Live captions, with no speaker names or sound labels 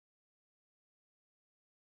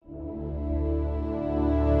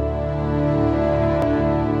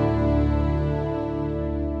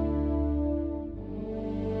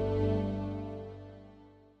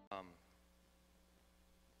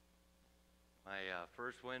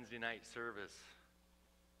first Wednesday night service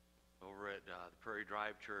over at the Prairie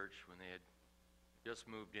Drive Church when they had just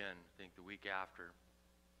moved in, I think the week after.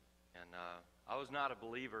 And I was not a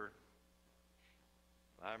believer.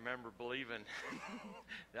 I remember believing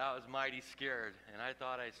that I was mighty scared. And I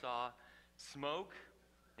thought I saw smoke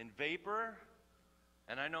and vapor,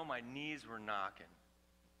 and I know my knees were knocking.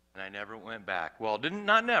 And I never went back. Well,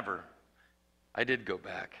 not never. I did go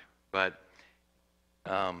back, but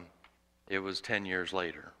it was 10 years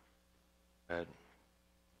later. But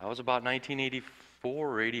I was about 1984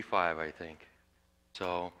 or 85, I think.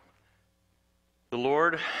 So the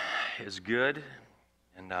Lord is good,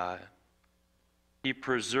 and He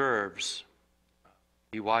preserves.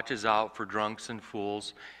 He watches out for drunks and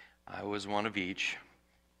fools. I was one of each.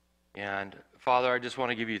 And Father, I just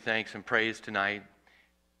want to give you thanks and praise tonight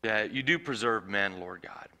that you do preserve men, Lord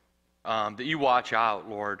God. That you watch out,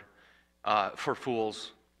 Lord, for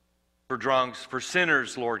fools, for drunks, for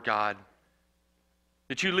sinners, Lord God.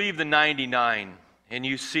 That you leave the 99 and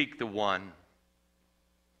you seek the one.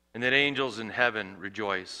 And that angels in heaven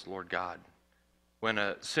rejoice, Lord God, when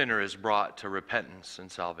a sinner is brought to repentance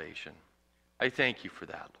and salvation. I thank you for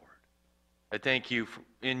that, Lord. I thank you.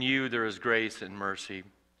 In you there is grace and mercy.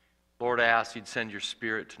 Lord, I ask you'd send your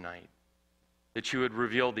Spirit tonight, that you would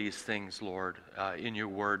reveal these things, Lord, in your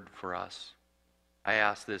word for us. I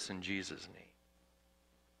ask this in Jesus'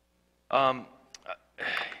 name.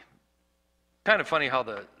 Kind of funny how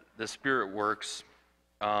the Spirit works.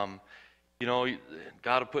 You know,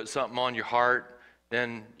 God will put something on your heart,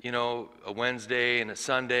 then, you know, a Wednesday and a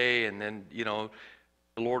Sunday, and then, you know,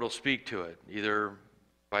 the Lord will speak to it, either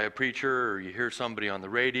by a preacher or you hear somebody on the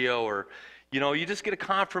radio, or, you know, you just get a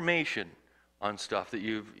confirmation on stuff that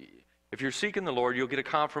if you're seeking the Lord, you'll get a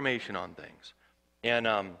confirmation on things. And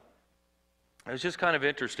it's just kind of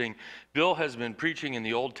interesting. Bill has been preaching in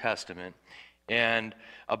the Old Testament and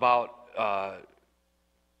about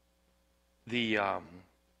the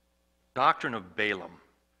doctrine of Balaam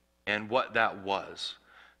and what that was.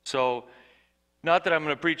 So, not that I'm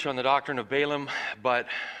going to preach on the doctrine of Balaam, but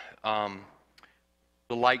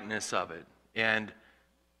the likeness of it. And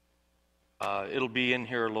it'll be in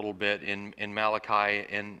here a little bit in Malachi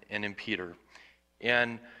and in Peter.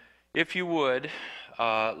 And if you would,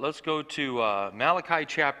 let's go to Malachi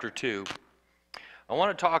chapter 2. I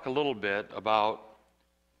want to talk a little bit about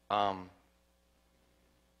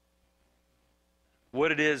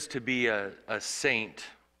what it is to be a saint.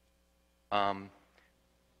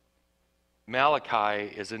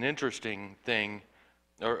 Malachi is an interesting thing,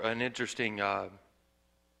 or an interesting,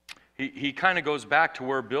 he kind of goes back to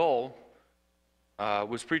where Bill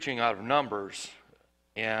was preaching out of Numbers,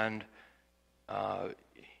 and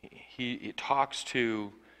he talks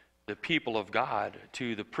to the people of God,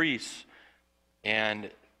 to the priests, and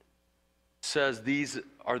says, these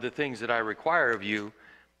are the things that I require of you.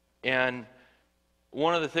 And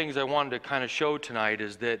one of the things I wanted to kind of show tonight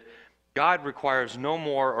is that God requires no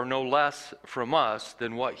more or no less from us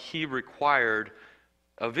than what he required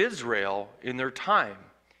of Israel in their time.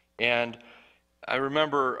 And I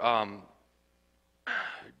remember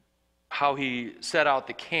how he set out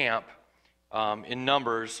the camp in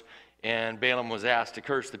Numbers, and Balaam was asked to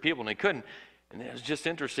curse the people, and he couldn't. And it was just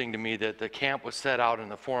interesting to me that the camp was set out in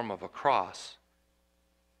the form of a cross.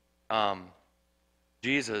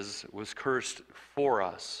 Jesus was cursed for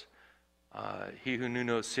us. He who knew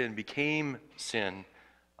no sin became sin,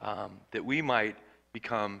 that we might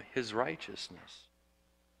become his righteousness,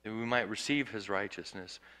 that we might receive his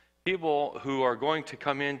righteousness. People who are going to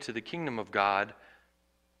come into the kingdom of God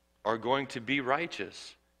are going to be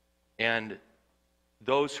righteous. And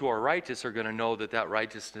those who are righteous are going to know that that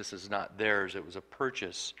righteousness is not theirs. It was a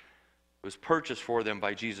purchase. It was purchased for them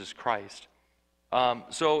by Jesus Christ.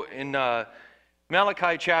 So in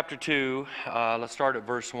Malachi chapter 2, let's start at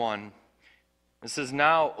verse 1. It says,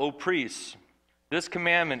 "Now, O priests, this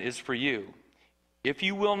commandment is for you. If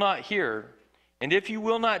you will not hear, and if you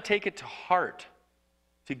will not take it to heart,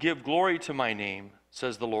 to give glory to my name,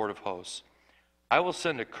 says the Lord of hosts, I will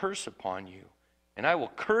send a curse upon you, and I will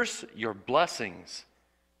curse your blessings.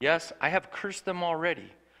 Yes, I have cursed them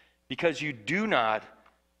already, because you do not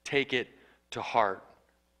take it to heart."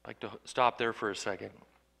 I'd like to stop there for a second.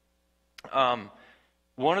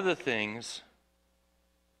 One of the things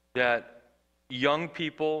that young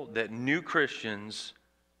people, that new Christians,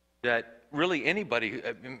 that really anybody,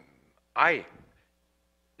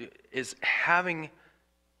 is having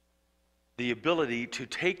the ability to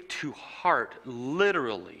take to heart,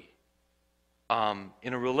 literally,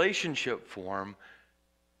 in a relationship form,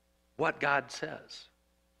 what God says.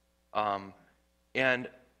 And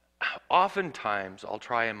oftentimes, I'll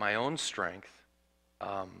try in my own strength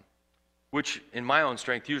which in my own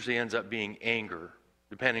strength usually ends up being anger,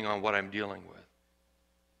 depending on what I'm dealing with.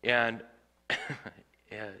 And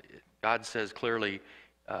God says clearly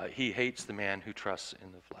he hates the man who trusts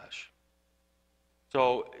in the flesh.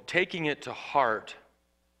 So taking it to heart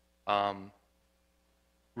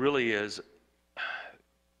really is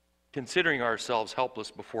considering ourselves helpless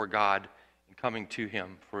before God and coming to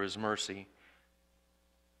him for his mercy.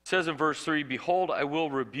 It says in verse 3, "Behold, I will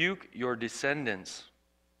rebuke your descendants,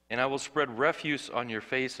 and I will spread refuse on your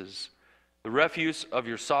faces, the refuse of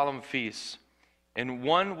your solemn feasts, and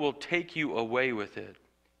one will take you away with it,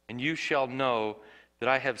 and you shall know that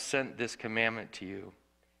I have sent this commandment to you.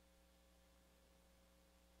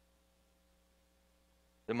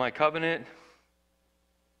 That my covenant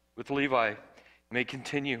with Levi may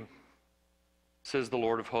continue, says the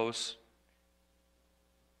Lord of hosts.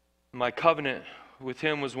 My covenant with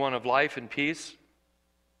him was one of life and peace,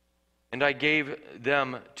 and I gave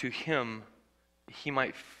them to him that he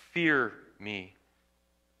might fear me.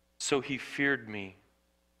 So he feared me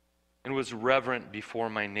and was reverent before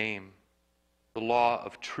my name. The law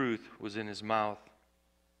of truth was in his mouth,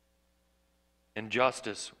 and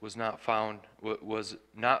injustice was not found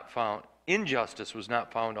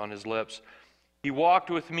on his lips. He walked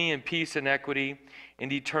with me in peace and equity,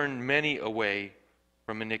 and he turned many away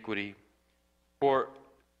from iniquity. For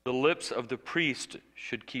the lips of the priest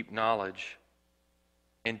should keep knowledge,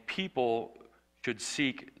 and people should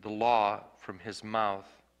seek the law from his mouth.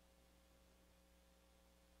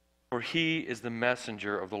 For he is the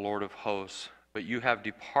messenger of the Lord of hosts, but you have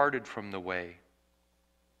departed from the way.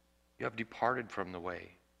 You have departed from the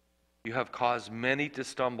way. You have caused many to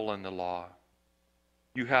stumble in the law.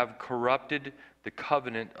 You have corrupted the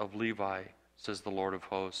covenant of Levi, says the Lord of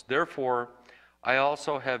hosts. Therefore, I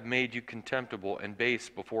also have made you contemptible and base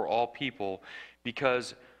before all people,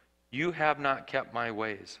 because you have not kept my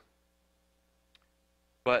ways,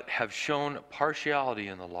 but have shown partiality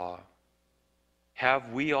in the law.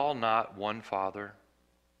 Have we all not one Father?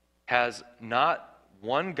 Has not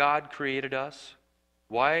one God created us?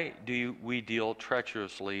 Why do we deal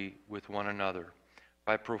treacherously with one another,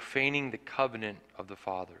 by profaning the covenant of the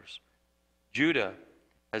fathers? Judah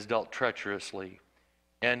has dealt treacherously,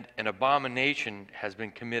 and an abomination has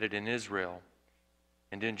been committed in Israel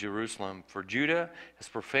and in Jerusalem. For Judah has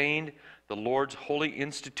profaned the Lord's holy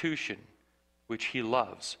institution, which he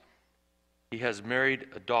loves. He has married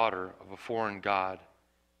a daughter of a foreign god.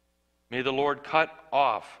 May the Lord cut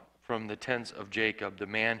off from the tents of Jacob the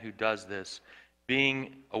man who does this,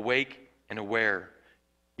 being awake and aware,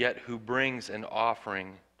 yet who brings an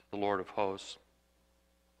offering to the Lord of hosts."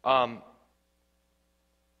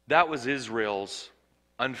 That was Israel's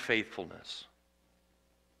unfaithfulness.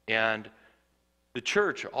 And the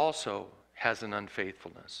church also has an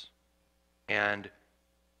unfaithfulness. And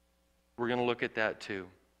we're going to look at that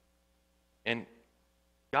too. And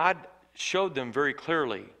God showed them very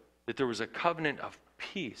clearly that there was a covenant of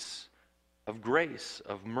peace, of grace,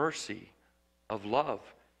 of mercy, of love.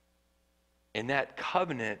 And that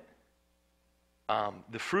covenant,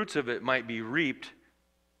 the fruits of it might be reaped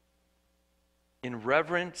in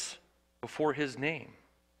reverence before his name.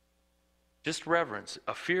 Just reverence.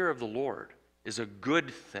 A fear of the Lord is a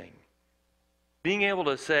good thing. Being able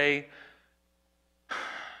to say,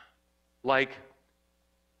 like,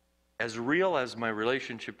 as real as my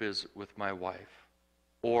relationship is with my wife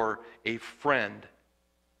or a friend,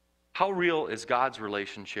 how real is God's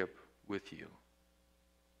relationship with you?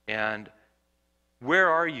 And where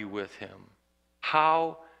are you with him?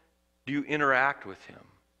 How do you interact with him?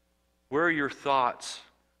 Where are your thoughts?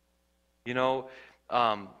 You know,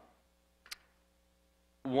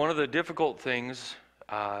 one of the difficult things,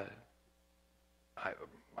 I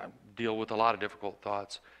deal with a lot of difficult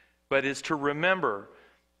thoughts, but is to remember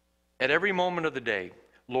at every moment of the day,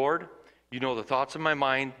 Lord, you know the thoughts of my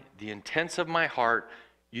mind, the intents of my heart,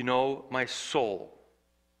 you know my soul.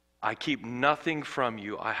 I keep nothing from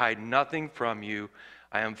you. I hide nothing from you.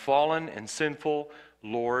 I am fallen and sinful.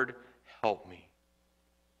 Lord, help me.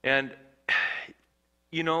 And,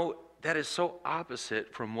 you know, that is so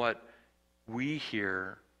opposite from what we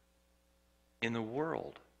hear in the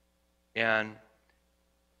world. And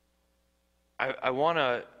I want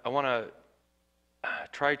to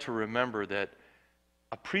try to remember that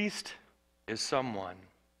a priest is someone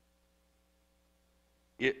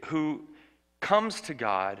who comes to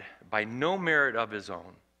God by no merit of his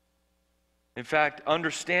own. In fact,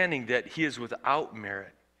 understanding that he is without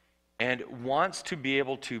merit and wants to be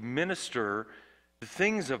able to minister the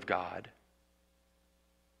things of God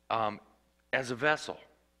as a vessel.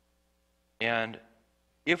 And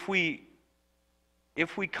if we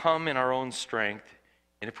come in our own strength,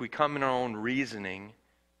 and if we come in our own reasoning,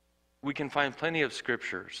 we can find plenty of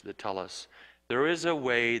scriptures that tell us there is a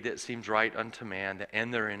way that seems right unto man, the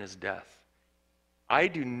end therein is death. I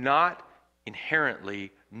do not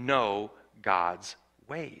inherently know God's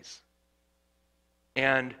ways.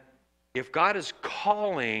 And if God is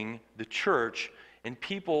calling the church and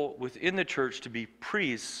people within the church to be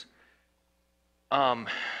priests,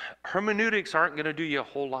 hermeneutics aren't going to do you a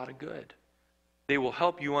whole lot of good. They will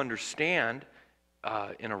help you understand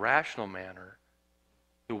in a rational manner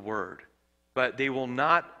the word, but they will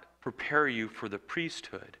not prepare you for the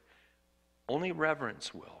priesthood. Only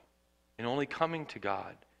reverence will, and only coming to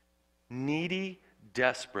God, needy,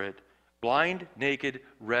 desperate, blind, naked,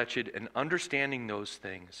 wretched, and understanding those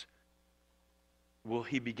things, will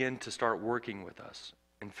he begin to start working with us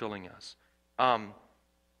and filling us.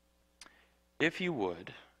 If you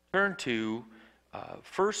would, turn to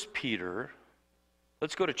 1 Peter.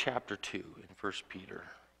 Let's go to chapter 2 in 1 Peter.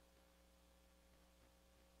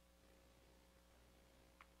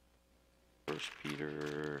 First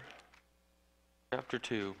Peter chapter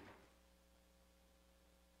 2.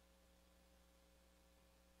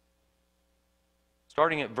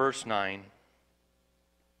 Starting at verse 9.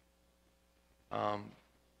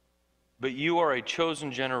 But you are a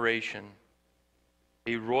chosen generation,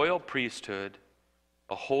 a royal priesthood,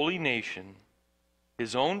 a holy nation,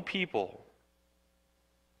 his own people,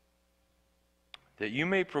 that you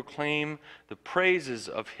may proclaim the praises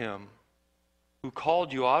of him who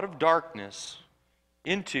called you out of darkness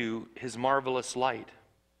into his marvelous light,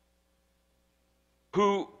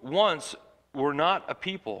 who once were not a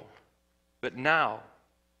people, but now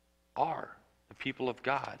are the people of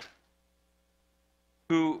God,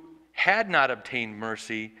 who had not obtained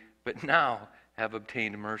mercy, but now have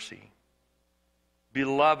obtained mercy.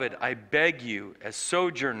 Beloved, I beg you, as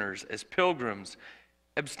sojourners, as pilgrims,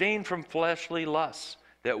 abstain from fleshly lusts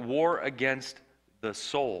that war against the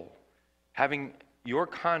soul, having your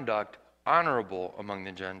conduct honorable among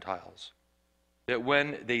the Gentiles, that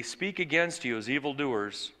when they speak against you as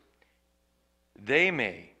evildoers, they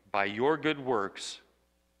may, by your good works,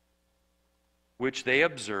 which they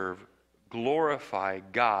observe, glorify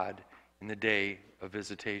God in the day of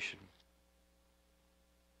visitation.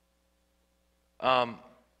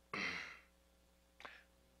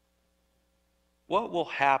 What will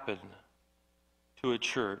happen to a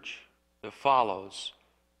church that follows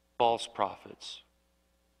false prophets?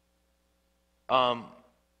 How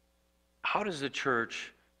does the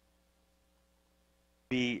church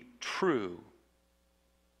be true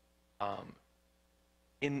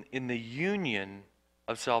in the union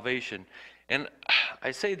of salvation? And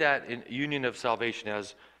I say that in union of salvation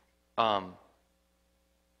as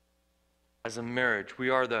a marriage. We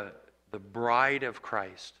are the bride of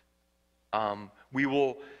Christ. We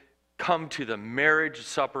will come to the marriage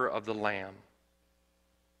supper of the Lamb.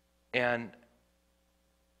 And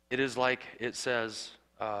it is like it says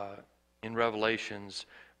in Revelations,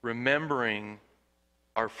 remembering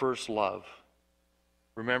our first love.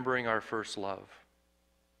 Remembering our first love.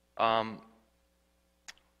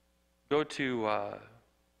 Go to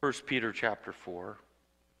 1 Peter chapter 4.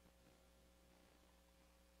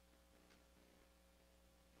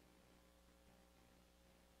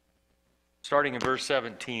 Starting in verse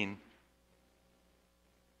 17.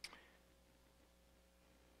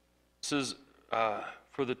 It says,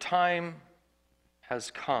 for the time has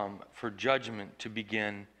come for judgment to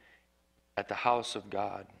begin at the house of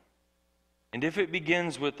God. And if it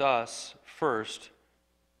begins with us first,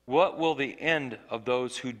 what will the end of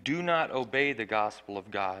those who do not obey the gospel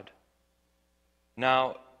of God?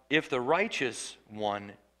 Now, if the righteous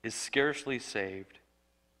one is scarcely saved,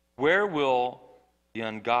 where will the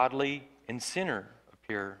ungodly and sinner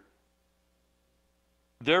appear?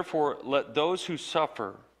 Therefore, let those who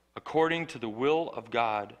suffer according to the will of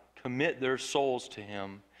God commit their souls to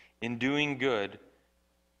him in doing good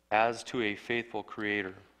as to a faithful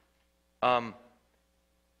Creator. The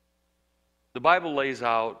Bible lays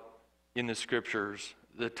out in the Scriptures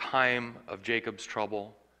the time of Jacob's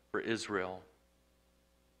trouble for Israel.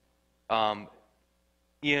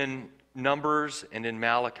 In Numbers and in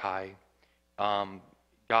Malachi,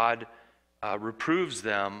 God reproves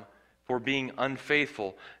them for being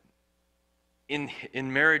unfaithful in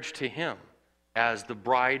marriage to him as the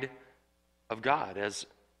bride of God, as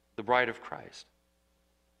the bride of Christ.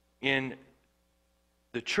 In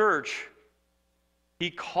the church, he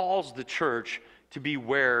calls the church to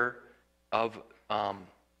beware of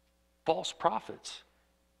false prophets.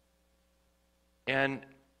 And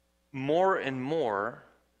more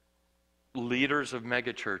leaders of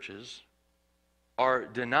megachurches are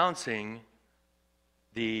denouncing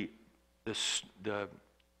the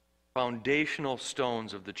foundational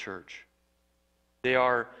stones of the church. They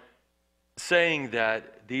are saying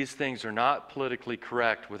that these things are not politically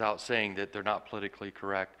correct without saying that they're not politically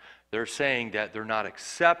correct. They're saying that they're not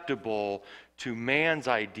acceptable to man's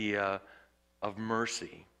idea of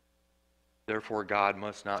mercy. Therefore, God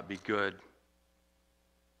must not be good.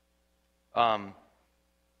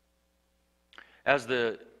 As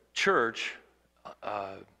the church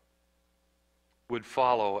would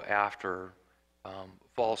follow after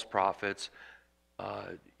false prophets,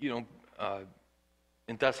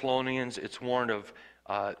 in Thessalonians, it's warned of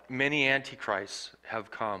many antichrists have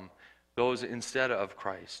come, those instead of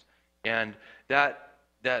Christ. And that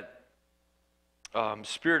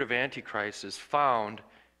spirit of antichrist is found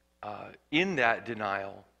in that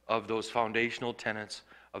denial of those foundational tenets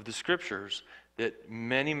of the Scriptures that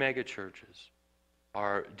many megachurches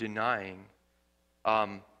are denying.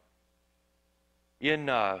 In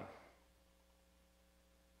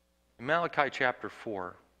Malachi chapter 4,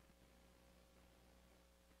 let's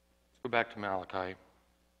go back to Malachi.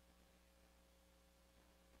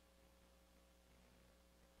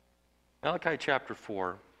 Malachi chapter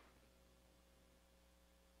 4,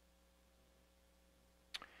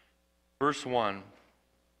 verse 1.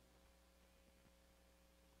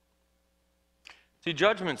 See,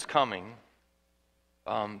 judgment's coming.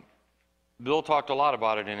 Bill talked a lot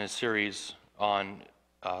about it in his series on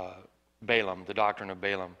Balaam, the doctrine of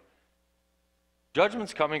Balaam.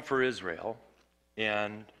 Judgment's coming for Israel,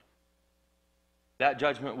 and that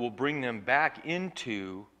judgment will bring them back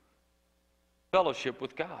into fellowship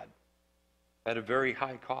with God at a very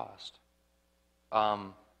high cost.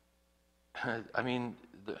 They're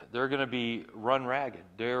going to be run ragged.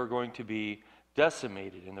 They're going to be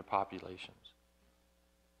decimated in their populations.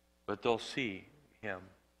 But they'll see Him.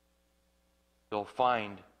 They'll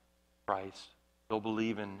find Christ. They'll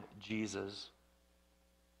believe in Jesus.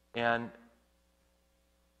 And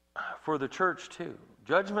for the church too,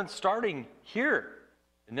 judgment's starting here,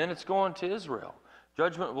 and then it's going to Israel.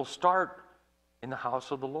 Judgment will start in the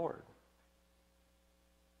house of the Lord.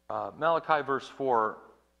 Malachi verse 4,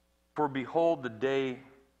 for behold, the day is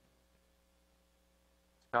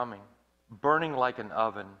coming, burning like an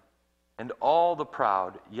oven, and all the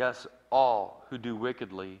proud, yes, all who do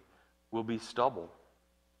wickedly, will be stubble.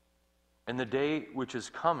 And the day which is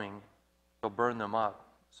coming shall burn them up,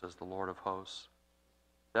 says the Lord of hosts,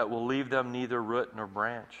 that will leave them neither root nor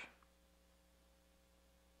branch.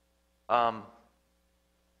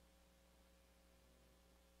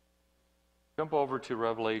 Jump over to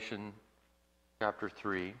Revelation chapter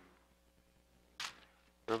 3.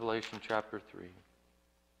 Revelation chapter 3.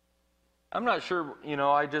 I'm not sure,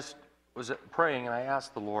 I just was praying and I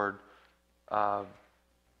asked the Lord for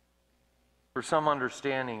some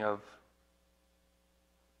understanding of,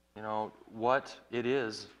 what it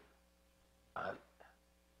is.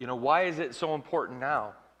 Why is it so important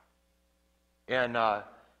now? And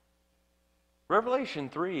Revelation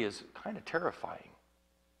 3 is kind of terrifying.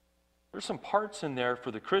 There's some parts in there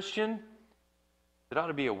for the Christian that ought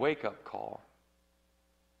to be a wake-up call.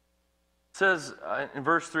 It says in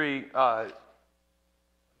verse 3,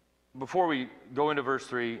 before we go into verse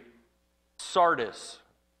 3, Sardis,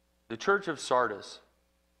 the church of Sardis,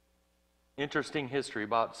 interesting history,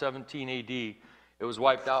 about 17 AD, it was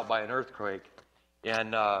wiped out by an earthquake.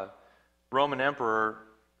 And Roman emperor,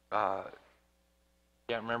 can't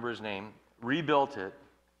remember his name, rebuilt it.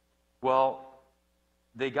 Well,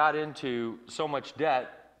 they got into so much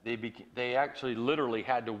debt, they actually literally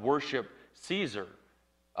had to worship Caesar.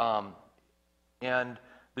 And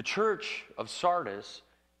the church of Sardis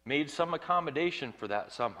made some accommodation for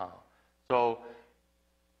that somehow. So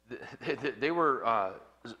they were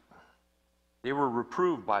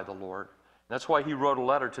reproved by the Lord. That's why he wrote a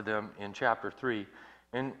letter to them in chapter 3.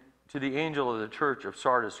 And to the angel of the church of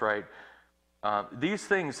Sardis write, these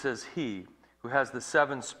things says he who has the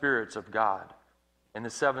 7 spirits of God and the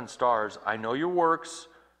 7 stars. I know your works,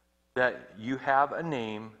 that you have a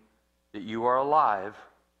name, that you are alive,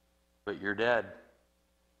 but you're dead.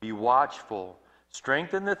 Be watchful.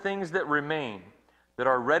 Strengthen the things that remain, that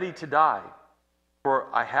are ready to die. For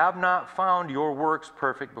I have not found your works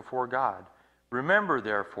perfect before God. Remember,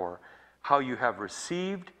 therefore, how you have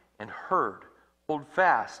received and heard. Hold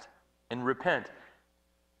fast and repent.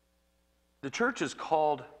 The church is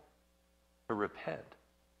called to repent.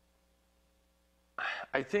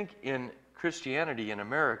 I think in Christianity in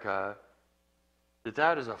America,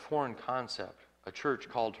 that is a foreign concept, a church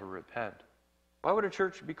called to repent. Why would a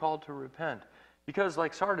church be called to repent? Because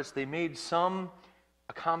like Sardis, they made some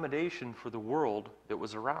accommodation for the world that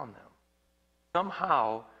was around them.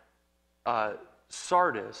 Somehow,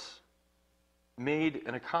 Sardis made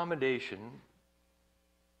an accommodation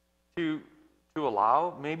to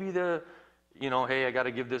allow maybe hey, I got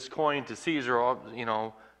to give this coin to Caesar.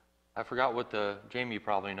 I forgot what Jamie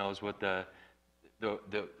probably knows what the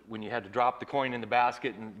when you had to drop the coin in the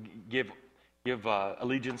basket and give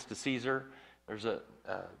allegiance to Caesar. There's a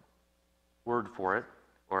word for it,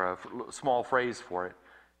 or a small phrase for it.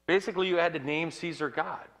 Basically, you had to name Caesar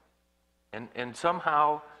God, and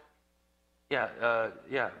somehow,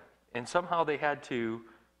 and somehow they had to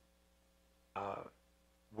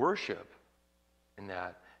worship in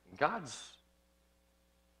that. God's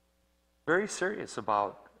very serious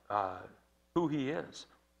about who He is.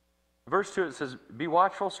 Verse 2, it says, "Be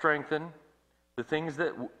watchful, strengthen the things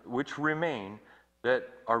which remain, that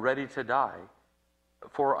are ready to die.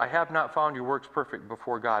 For I have not found your works perfect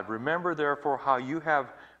before God. Remember, therefore, how you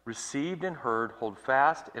have received and heard, hold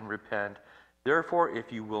fast and repent. Therefore,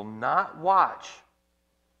 if you will not watch,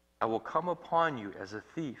 I will come upon you as a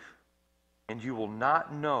thief, and you will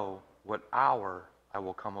not know what hour I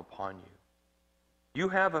will come upon you. You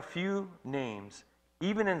have a few names,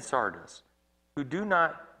 even in Sardis, who do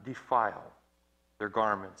not defile their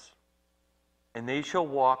garments, and they shall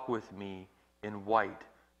walk with me in white,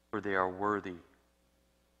 for they are worthy.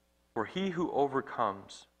 For he who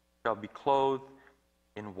overcomes shall be clothed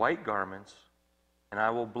in white garments, and I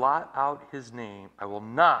will blot out his name. I will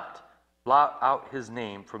not blot out his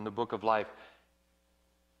name from the book of life."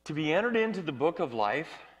 To be entered into the book of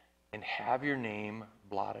life and have your name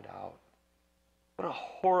blotted out. What a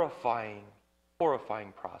horrifying,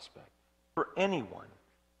 horrifying prospect for anyone.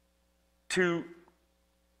 To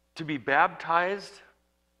be baptized,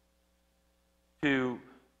 to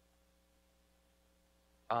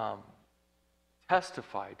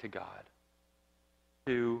testify to God,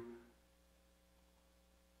 to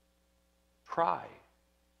try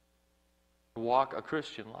to walk a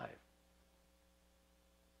Christian life,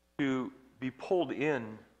 to be pulled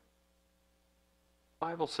in. The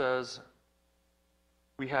Bible says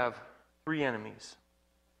we have three enemies: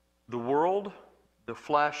 the world, the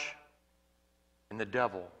flesh, and the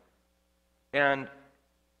devil. And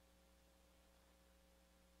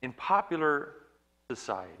in popular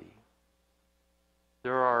society,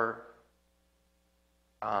 there are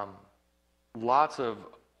lots of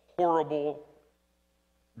horrible,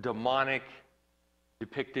 demonic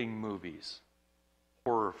depicting movies,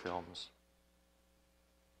 horror films.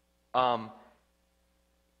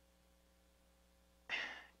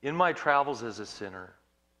 In my travels as a sinner,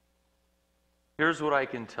 here's what I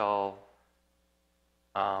can tell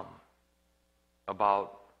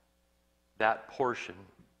about that portion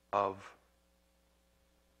of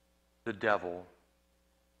the devil,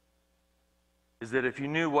 is that if you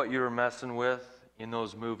knew what you were messing with in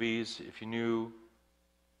those movies, if you knew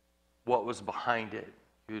what was behind it,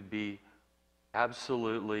 you would be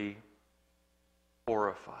absolutely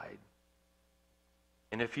horrified.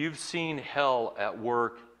 And if you've seen hell at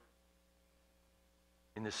work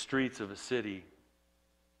in the streets of a city,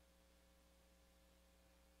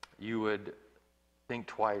 you would think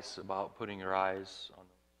twice about putting your eyes on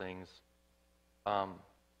those things.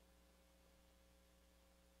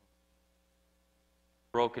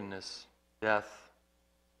 Brokenness, death,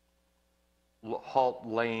 halt,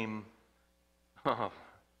 lame.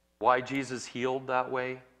 Why Jesus healed that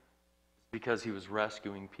way? Because he was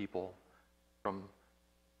rescuing people from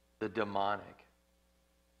the demonic.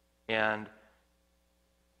 And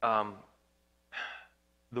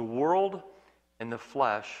the world and the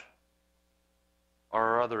flesh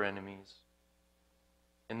are our other enemies.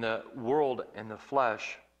 And the world and the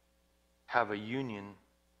flesh have a union.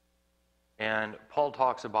 And Paul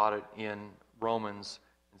talks about it in Romans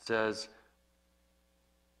and says,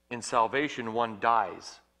 in salvation, one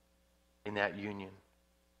dies in that union,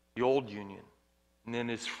 the old union, and then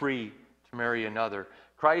is free to marry another.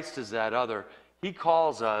 Christ is that other. He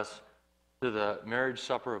calls us to the marriage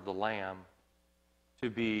supper of the Lamb to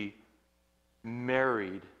be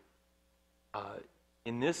married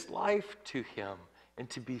in this life to him, and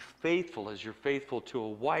to be faithful as you're faithful to a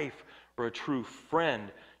wife or a true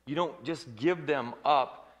friend. You don't just give them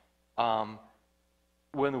up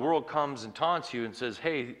when the world comes and taunts you and says,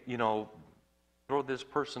 hey, throw this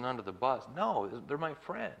person under the bus. No, they're my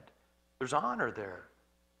friend. There's honor there.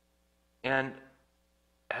 And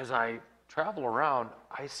as I travel around,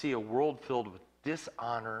 I see a world filled with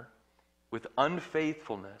dishonor, with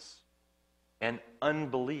unfaithfulness, and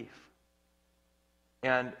unbelief.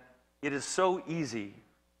 And it is so easy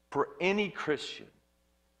for any Christian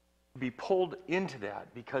to be pulled into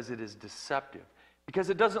that because it is deceptive. Because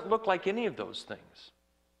it doesn't look like any of those things.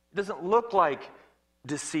 It doesn't look like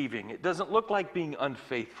deceiving. It doesn't look like being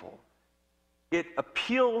unfaithful. it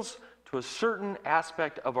appeals to a certain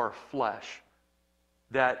aspect of our flesh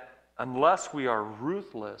that unless we are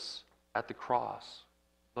ruthless at the cross,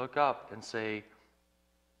 look up and say,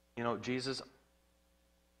 Jesus,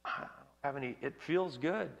 I don't have any, it feels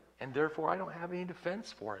good, and therefore I don't have any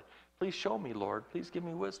defense for it. Please show me, Lord. Please give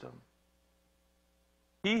me wisdom.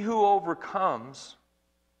 He who overcomes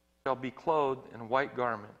shall be clothed in a white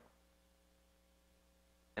garment,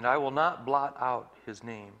 and I will not blot out his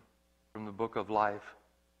name from the book of life,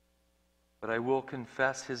 but I will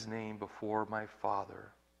confess his name before my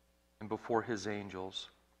Father and before his angels.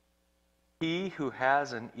 He who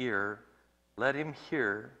has an ear, let him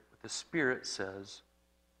hear what the Spirit says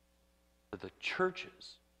to the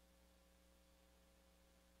churches.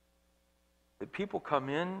 That people come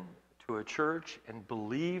in to a church and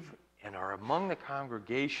believe and are among the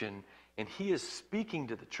congregation, and he is speaking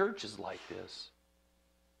to the churches like this,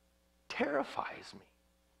 terrifies me.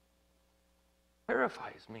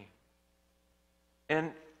 Terrifies me.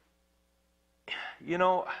 And,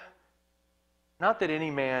 not that any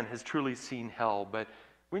man has truly seen hell, but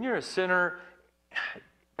when you're a sinner,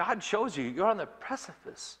 God shows you you're on the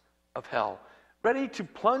precipice of hell, ready to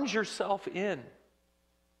plunge yourself in.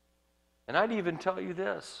 And I'd even tell you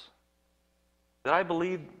this, that I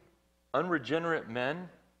believe unregenerate men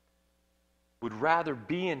would rather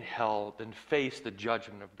be in hell than face the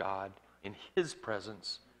judgment of God in his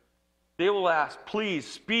presence. They will ask, please,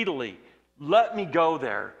 speedily, let me go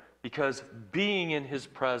there, because being in his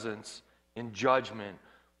presence in judgment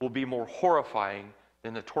will be more horrifying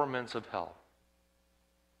than the torments of hell.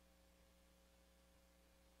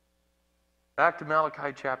 Back to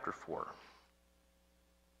Malachi chapter 4.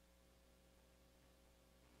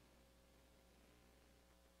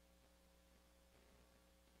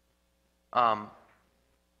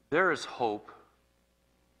 There is hope,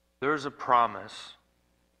 there is a promise,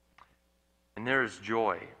 and there is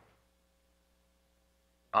joy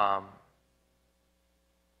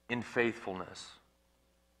in faithfulness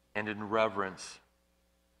and in reverence,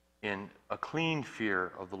 in a clean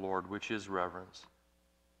fear of the Lord, which is reverence.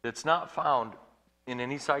 It's not found in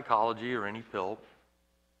any psychology or any pill.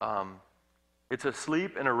 It's a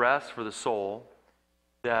sleep and a rest for the soul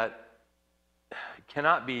that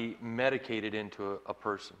cannot be medicated into a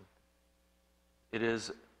person. It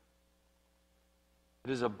is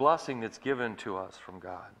a blessing that's given to us from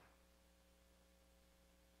God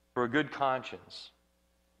for a good conscience,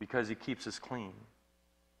 because he keeps us clean.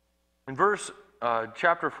 In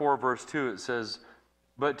chapter 4, verse 2, it says,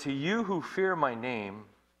 "But to you who fear my name,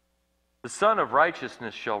 the Son of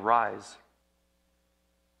Righteousness shall rise,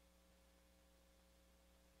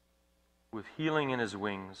 with healing in his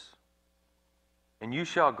wings. And you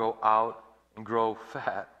shall go out and grow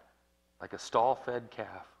fat like a stall-fed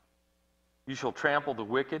calf. You shall trample the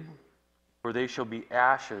wicked, for they shall be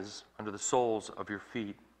ashes under the soles of your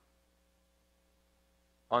feet.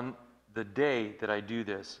 On the day that I do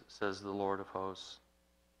this, says the Lord of hosts,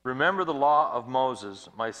 remember the law of Moses,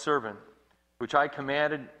 my servant, which I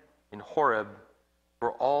commanded in Horeb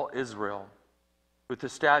for all Israel, with the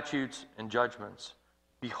statutes and judgments.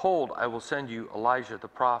 Behold, I will send you Elijah the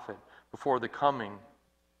prophet before the coming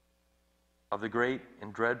of the great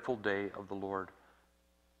and dreadful day of the Lord."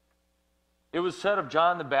 It was said of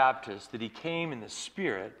John the Baptist that he came in the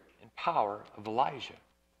spirit and power of Elijah.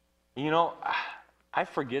 I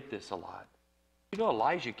forget this a lot.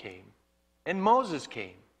 Elijah came and Moses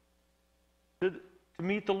came to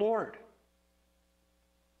meet the Lord.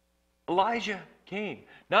 Elijah came,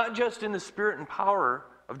 not just in the spirit and power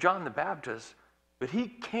of John the Baptist, but he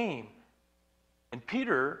came. And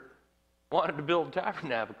Peter wanted to build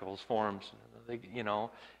tabernacles for him.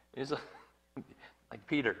 He's like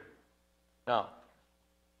Peter. No.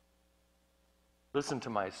 Listen to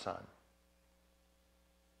my son.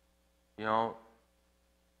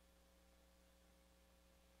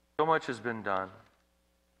 So much has been done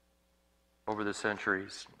over the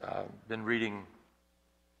centuries. Been reading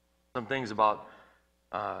some things about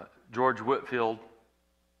George Whitefield,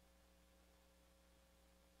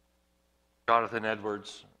 Jonathan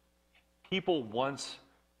Edwards. People once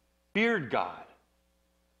feared God.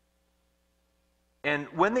 And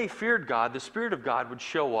when they feared God, the Spirit of God would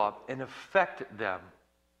show up and affect them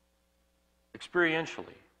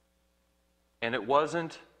experientially. And it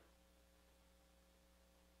wasn't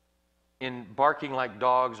in barking like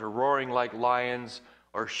dogs or roaring like lions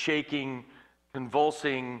or shaking,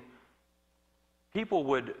 convulsing. People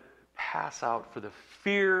would pass out for the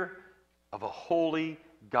fear of a holy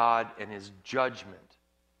God and his judgment.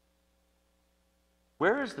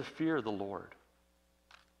 Where is the fear of the Lord?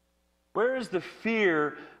 Where is the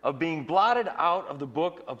fear of being blotted out of the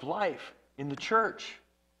book of life? in the church?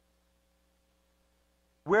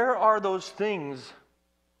 Where are those things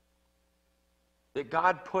that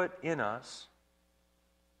God put in us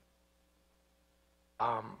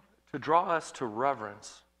to draw us to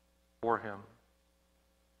reverence for Him?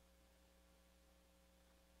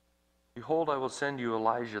 Behold, I will send you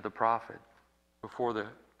Elijah the prophet before the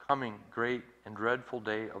coming great and dreadful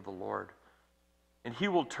day of the Lord. And he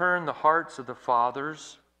will turn the hearts of the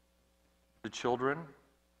fathers, the children,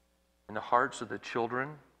 and the hearts of the children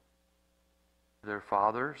to their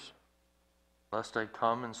fathers, lest I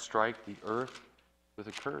come and strike the earth with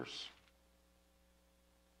a curse.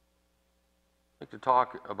 I'd like to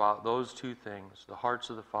talk about those two things, the hearts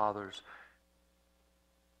of the fathers.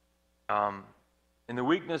 In the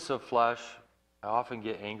weakness of flesh, I often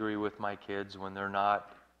get angry with my kids when they're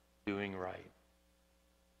not doing right.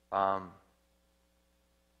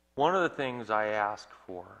 One of the things I ask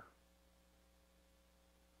for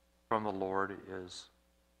from the Lord is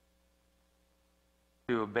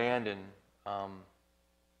to abandon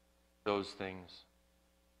those things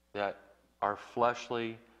that are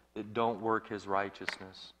fleshly, that don't work His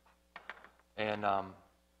righteousness. And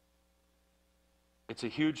it's a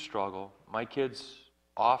huge struggle. My kids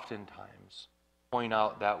oftentimes point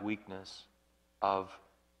out that weakness of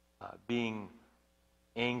being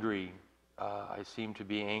angry. I seem to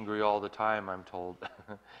be angry all the time, I'm told.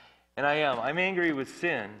 And I am. I'm angry with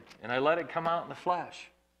sin, and I let it come out in the flesh.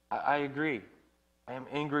 I agree. I am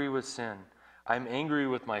angry with sin. I'm angry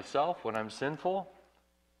with myself when I'm sinful.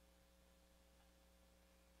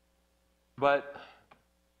 But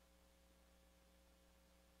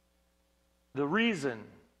the reason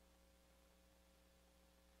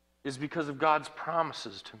is because of God's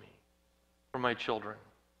promises to me for my children.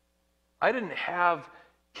 I didn't have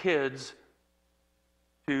kids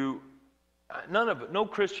no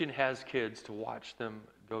Christian has kids to watch them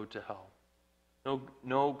go to hell.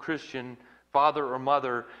 No Christian father or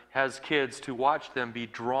mother has kids to watch them be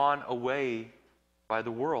drawn away by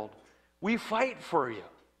the world. We fight for you.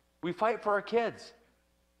 We fight for our kids.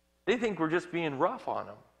 They think we're just being rough on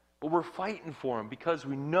them, but we're fighting for them because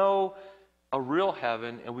we know a real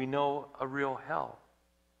heaven and we know a real hell.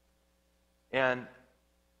 And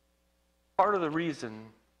part of the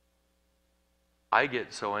reason I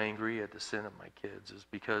get so angry at the sin of my kids is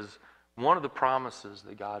because one of the promises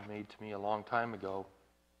that God made to me a long time ago,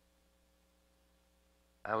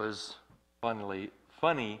 I was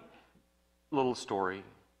funny little story.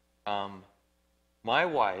 My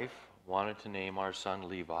wife wanted to name our son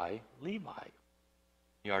Levi. You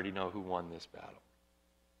already know who won this battle.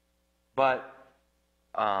 But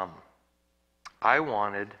I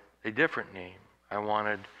wanted a different name. I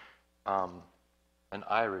wanted an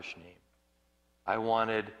Irish name. I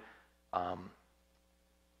wanted,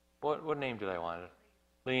 what name did I want?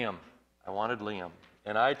 Liam. I wanted Liam.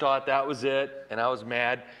 And I thought that was it, and I was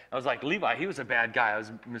mad. I was like, Levi, he was a bad guy.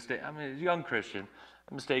 I'm a young Christian.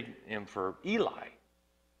 I mistaken him for Eli.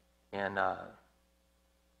 And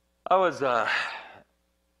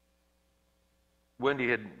Wendy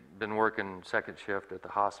had been working second shift at the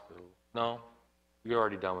hospital. No, you're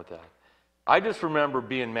already done with that. I just remember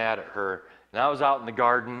being mad at her, and I was out in the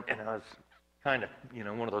garden, and I was kind of,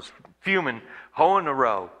 one of those fuming, hoeing a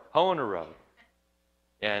row.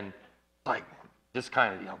 And like, just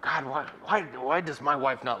kind of, God, why does my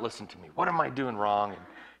wife not listen to me? What am I doing wrong?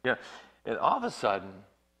 And all of a sudden,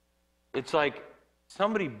 it's like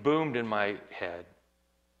somebody boomed in my head,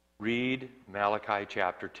 read Malachi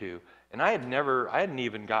chapter 2. And I hadn't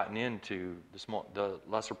even gotten into the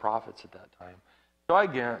lesser prophets at that time. So I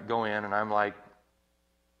go in and I'm like,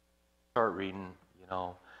 start reading,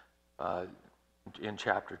 in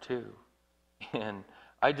chapter 2. And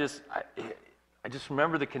I just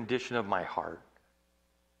remember the condition of my heart.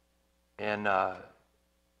 And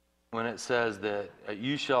when it says that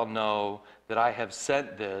you shall know that I have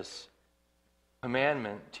sent this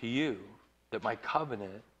commandment to you, that my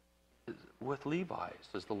covenant is with Levi,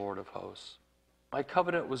 says the Lord of hosts. My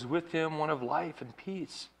covenant was with him, one of life and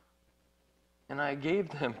peace. And I gave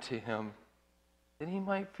them to him that he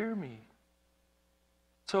might fear me.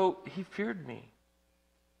 So he feared me.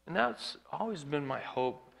 And that's always been my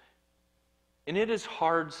hope. And it is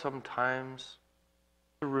hard sometimes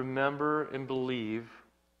to remember and believe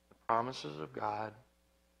the promises of God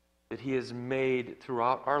that he has made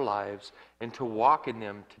throughout our lives and to walk in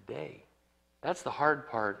them today. That's the hard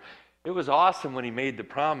part. It was awesome when he made the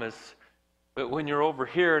promise, but when you're over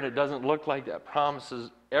here and it doesn't look like that promise is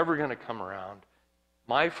ever going to come around,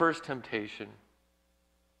 my first temptation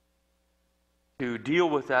to deal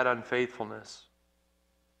with that unfaithfulness,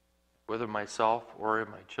 whether myself or in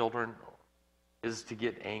my children, is to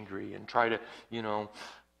get angry and try to,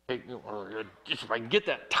 take, if I can get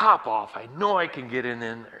that top off, I know I can get in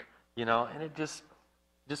there, and it just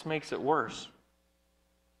makes it worse.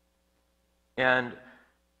 And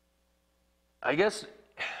I guess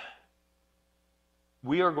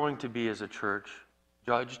we are going to be, as a church,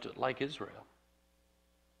 judged like Israel.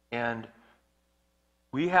 And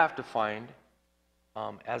we have to find,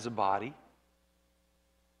 as a body,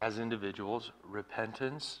 as individuals,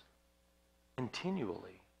 repentance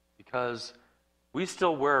continually. Because we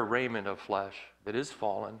still wear a raiment of flesh that is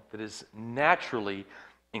fallen, that is naturally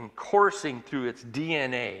coursing through its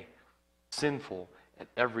DNA, sinful at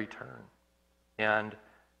every turn. And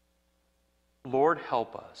Lord,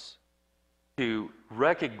 help us to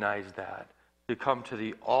recognize that, to come to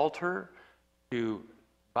the altar, to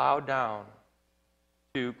bow down,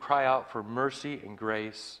 to cry out for mercy and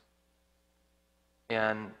grace.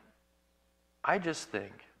 And I just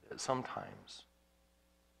think that sometimes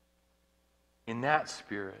in that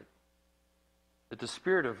spirit, that the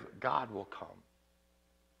Spirit of God will come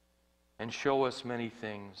and show us many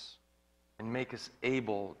things and make us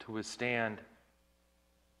able to withstand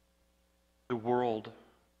the world,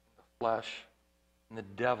 the flesh, and the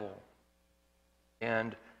devil.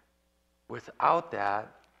 And without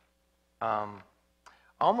that, I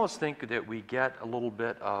almost think that we get a little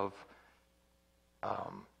bit of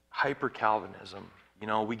hyper-Calvinism.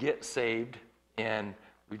 We get saved and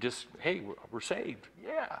we just, hey, we're saved.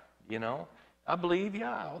 Yeah, I believe,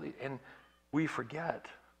 yeah. And we forget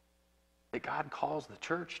that God calls the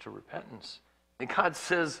church to repentance. And God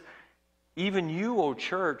says, even you, O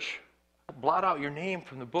church, blot out your name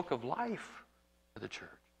from the book of life for the church.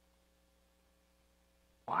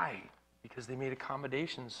 Why? Because they made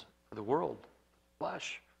accommodations for the world, the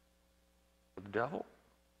flesh, for the devil.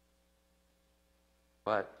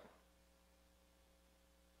 But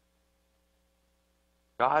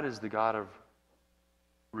God is the God of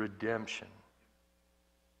redemption.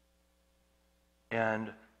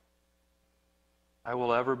 And I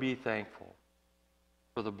will ever be thankful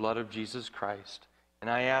for the blood of Jesus Christ. And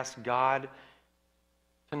I ask God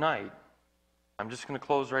tonight, I'm just going to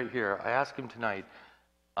close right here. I ask Him tonight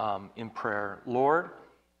in prayer, Lord,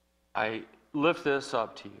 I lift this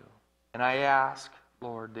up to you. And I ask,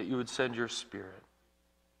 Lord, that you would send your Spirit.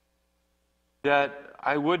 That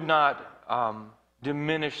I would not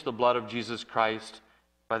diminish the blood of Jesus Christ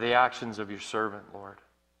by the actions of your servant, Lord.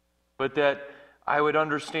 But that I would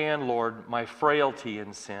understand, Lord, my frailty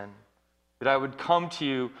in sin. That I would come to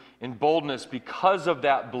you in boldness because of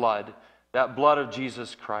that blood of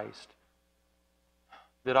Jesus Christ.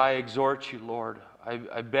 That I exhort you, Lord.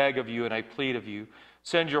 I beg of you and I plead of you,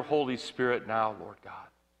 send your Holy Spirit now, Lord God,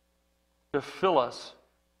 to fill us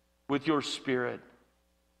with your Spirit,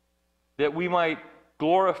 that we might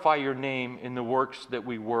glorify your name in the works that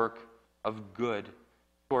we work of good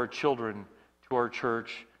to our children, to our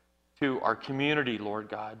church, to our community, Lord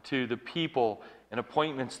God, to the people and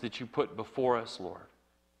appointments that you put before us, Lord.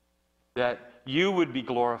 That you would be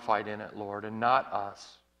glorified in it, Lord, and not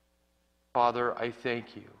us. Father, I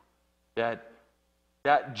thank you that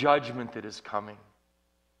that judgment that is coming,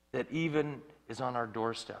 that even is on our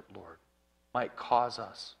doorstep, Lord, might cause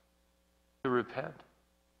us to repent,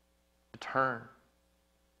 to turn,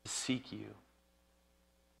 to seek you,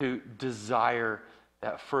 to desire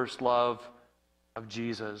that first love of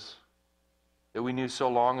Jesus that we knew so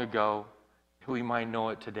long ago, that we might know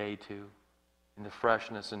it today too, in the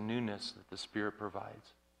freshness and newness that the Spirit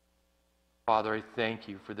provides. Father, I thank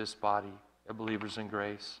you for this body of believers in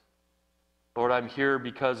grace. Lord, I'm here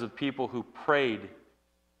because of people who prayed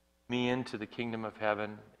me into the kingdom of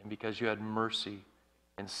heaven, and because you had mercy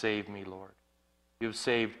and saved me, Lord. You have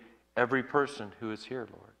saved every person who is here,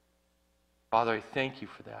 Lord. Father, I thank you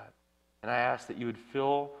for that. And I ask that you would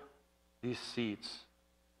fill these seats,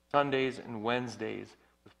 Sundays and Wednesdays,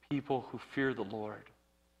 with people who fear the Lord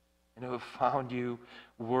and who have found you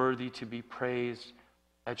worthy to be praised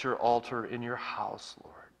at your altar in your house,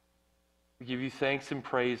 Lord. We give you thanks and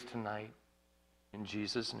praise tonight. In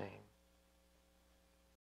Jesus' name.